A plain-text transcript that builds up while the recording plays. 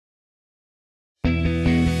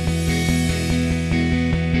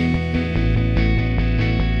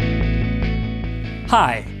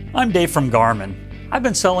Hi, I'm Dave from Garmin. I've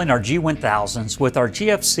been selling our G1000s with our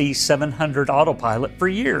GFC 700 Autopilot for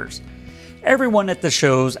years. Everyone at the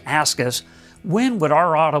shows asks us, when would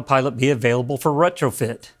our Autopilot be available for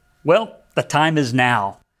retrofit? Well, the time is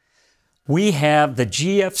now. We have the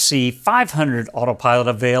GFC 500 Autopilot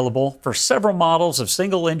available for several models of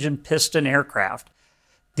single-engine piston aircraft.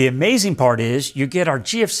 The amazing part is you get our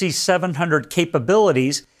GFC 700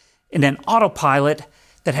 capabilities in an Autopilot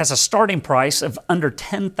that has a starting price of under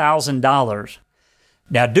 $10,000.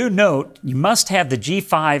 Now do note, you must have the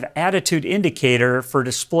G5 attitude indicator for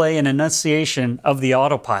display and enunciation of the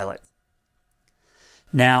Autopilot.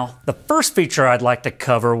 Now, the first feature I'd like to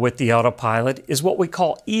cover with the Autopilot is what we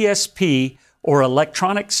call ESP, or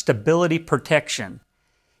Electronic Stability Protection.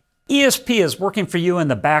 ESP is working for you in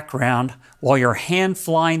the background while you're hand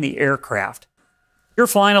flying the aircraft. You're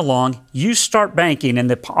flying along, you start banking, and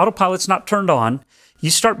the Autopilot's not turned on. You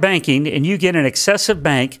start banking and you get an excessive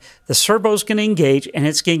bank, the servo's going to engage and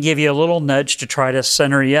it's going to give you a little nudge to try to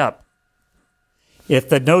center you up. If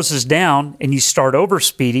the nose is down and you start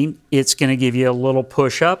overspeeding, it's going to give you a little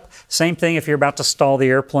push up. Same thing if you're about to stall the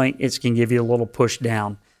airplane, it's going to give you a little push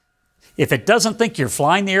down. If it doesn't think you're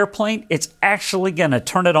flying the airplane, it's actually going to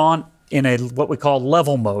turn it on in a what we call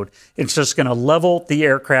level mode. It's just going to level the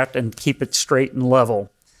aircraft and keep it straight and level.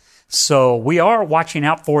 So we are watching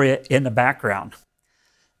out for you in the background.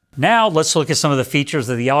 Now let's look at some of the features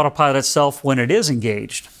of the Autopilot itself when it is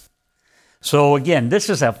engaged. So again, this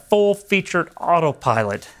is a full-featured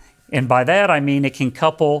Autopilot. And by that I mean it can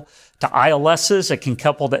couple to ILSs, it can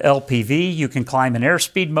couple to LPV, you can climb in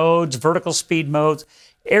airspeed modes, vertical speed modes,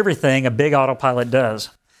 everything a big Autopilot does,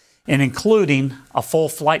 and including a full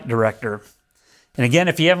flight director. And again,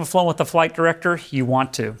 if you haven't flown with the flight director, you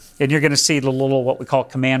want to. And you're going to see the little what we call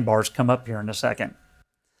command bars come up here in a second.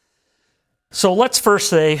 So let's first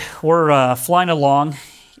say we're flying along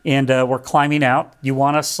and we're climbing out. You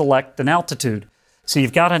want to select an altitude. So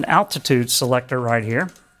you've got an altitude selector right here.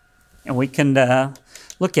 And we can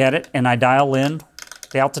look at it and I dial in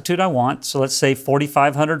the altitude I want. So let's say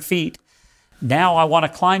 4,500 feet. Now I want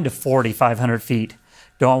to climb to 4,500 feet.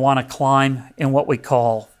 Do I want to climb in what we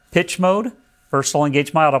call pitch mode? First I'll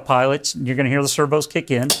engage my Autopilot. You're going to hear the servos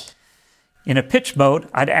kick in. In a pitch mode,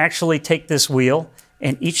 I'd actually take this wheel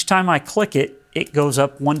and each time I click it, it goes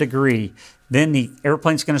up 1 degree. Then the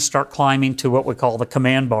airplane's going to start climbing to what we call the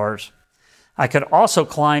command bars. I could also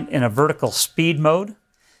climb in a vertical speed mode.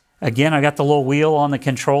 Again, I got the little wheel on the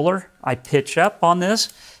controller. I pitch up on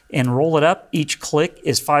this and roll it up. Each click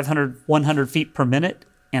is 100 feet per minute.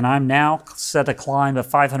 And I'm now set to climb at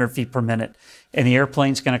 500 feet per minute. And the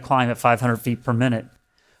airplane's going to climb at 500 feet per minute.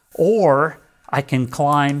 Or I can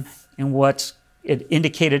climb in what's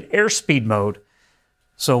indicated airspeed mode.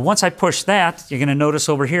 So once I push that, you're going to notice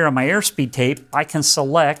over here on my airspeed tape, I can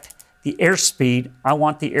select the airspeed I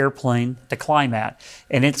want the airplane to climb at.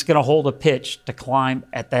 And it's going to hold a pitch to climb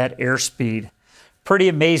at that airspeed. Pretty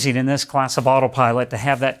amazing in this class of Autopilot to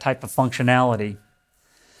have that type of functionality.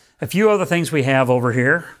 A few other things we have over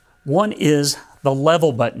here. One is the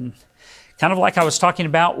level button. Kind of like I was talking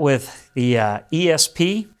about with the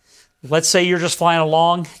ESP. Let's say you're just flying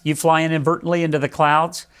along, you fly inadvertently into the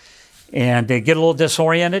clouds, and they get a little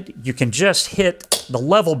disoriented, you can just hit the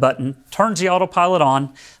level button, turns the Autopilot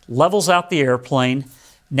on, levels out the airplane.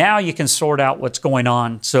 Now you can sort out what's going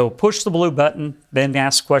on. So push the blue button, then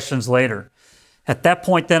ask questions later. At that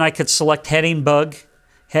point, then I could select heading mode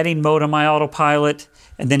on my Autopilot,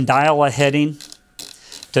 and then dial a heading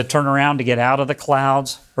to turn around to get out of the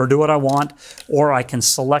clouds or do what I want. Or I can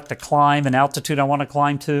select a climb, an altitude I want to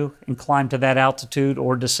climb to, and climb to that altitude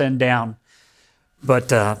or descend down.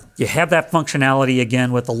 But you have that functionality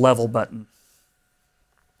again with the level button.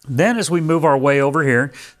 Then as we move our way over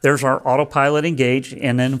here, there's our Autopilot engage,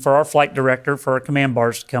 and then for our flight director, for our command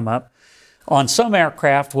bars to come up. On some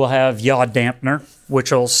aircraft, we'll have yaw dampener,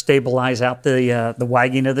 which will stabilize out the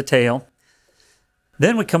wagging of the tail.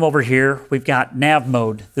 Then we come over here, we've got Nav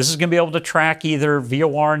Mode. This is going to be able to track either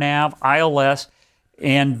VOR nav, ILS,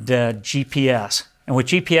 and GPS. And with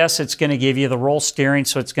GPS, it's going to give you the roll steering,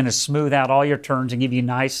 so it's going to smooth out all your turns and give you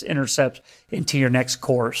nice intercepts into your next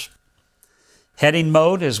course. Heading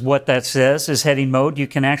mode is what that says, is heading mode. You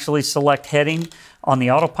can actually select heading on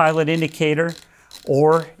the Autopilot indicator,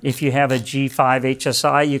 or if you have a G5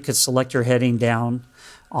 HSI, you could select your heading down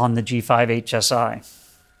on the G5 HSI.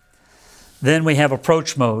 Then we have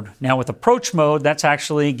approach mode. Now with approach mode, that's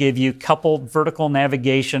actually give you coupled vertical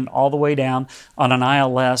navigation all the way down on an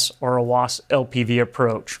ILS or a WAS LPV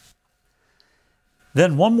approach.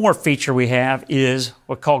 Then one more feature we have is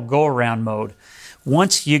what's called go-around mode.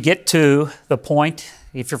 Once you get to the point,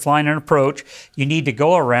 if you're flying an approach, you need to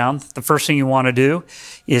go around. The first thing you want to do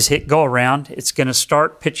is hit go around. It's going to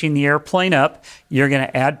start pitching the airplane up. You're going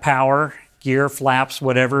to add power, gear, flaps,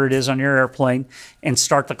 whatever it is on your airplane, and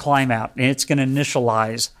start the climb out. And it's going to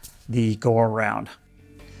initialize the go around.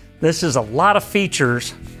 This is a lot of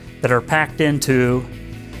features that are packed into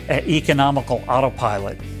an economical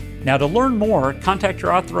autopilot. Now, to learn more, contact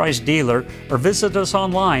your authorized dealer or visit us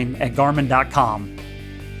online at Garmin.com.